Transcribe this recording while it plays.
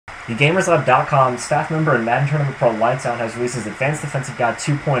TheGamersLab.com staff member and Madden Tournament Pro Lights Out has released his Advanced Defensive Guide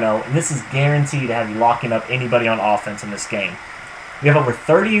 2.0, and this is guaranteed to have you locking up anybody on offense in this game. We have over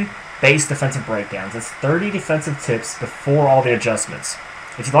 30 base defensive breakdowns. That's 30 defensive tips before all the adjustments.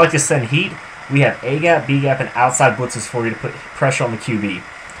 If you'd like to send heat, we have A-gap, B-gap, and outside blitzes for you to put pressure on the QB.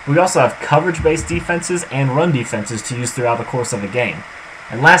 We also have coverage-based defenses and run defenses to use throughout the course of the game.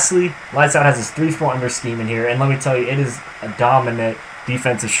 And lastly, Lights Out has this 3-4 under scheme in here, and let me tell you, it is a dominant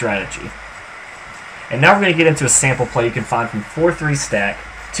defensive strategy. And now we're going to get into a sample play you can find from 4-3 stack,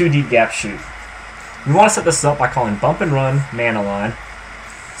 2 deep gap shoot. We want to set this up by calling bump and run, man align,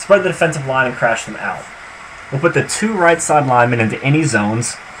 spread the defensive line and crash them out. We'll put the 2 right side linemen into any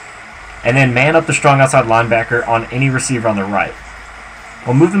zones, and then man up the strong outside linebacker on any receiver on the right.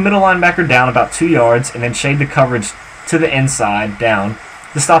 We'll move the middle linebacker down about 2 yards and then shade the coverage to the inside down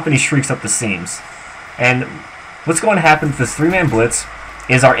to stop any shrieks up the seams. And what's going to happen with this 3-man blitz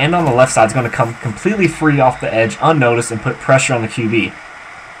is our end on the left side is going to come completely free off the edge unnoticed and put pressure on the QB.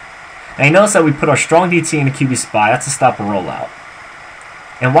 Now you notice that we put our strong DT in the QB spy. That's to stop a rollout.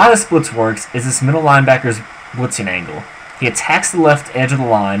 And why this blitz works is this middle linebacker's blitzing angle. He attacks the left edge of the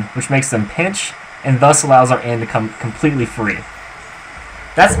line, which makes them pinch and thus allows our end to come completely free.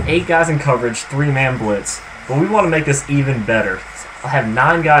 That's 8 guys in coverage, 3-man blitz. But we want to make this even better. I have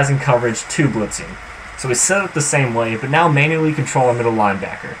 9 guys in coverage, 2 blitzing. So we set it the same way, but now manually control our middle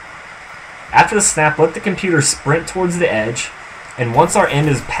linebacker. After the snap, let the computer sprint towards the edge, and once our end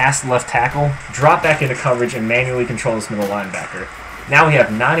is past the left tackle, drop back into coverage and manually control this middle linebacker. Now we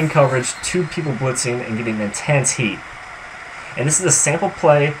have 9 in coverage, 2 people blitzing, and getting intense heat. And this is a sample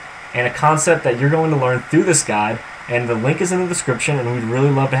play and a concept that you're going to learn through this guide, and the link is in the description, and we'd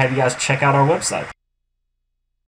really love to have you guys check out our website.